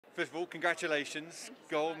First of all, congratulations,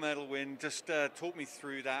 gold medal win. Just talk me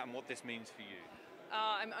through that and what this means for you.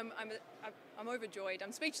 I'm overjoyed.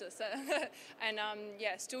 I'm speechless, and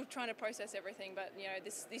yeah, still trying to process everything. But you know,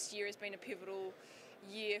 this year has been a pivotal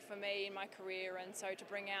year for me in my career, and so to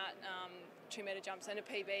bring out 2-metre jumps and a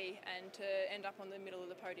PB and to end up on the middle of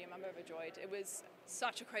the podium, I'm overjoyed. It was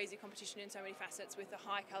such a crazy competition in so many facets, with a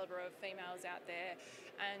high calibre of females out there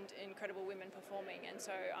and incredible women performing, and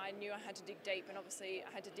so I knew I had to dig deep, and obviously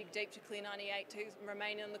I had to dig deep to clear 98 to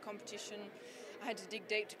remain in the competition. I had to dig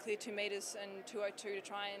deep to clear 2 metres and 2:02 to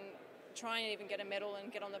try and even get a medal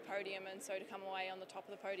and get on the podium, and so to come away on the top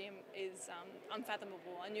of the podium is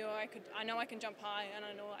unfathomable. I know I can jump high, and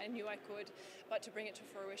I knew I could, but to bring it to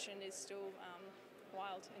fruition is still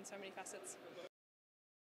wild in so many facets.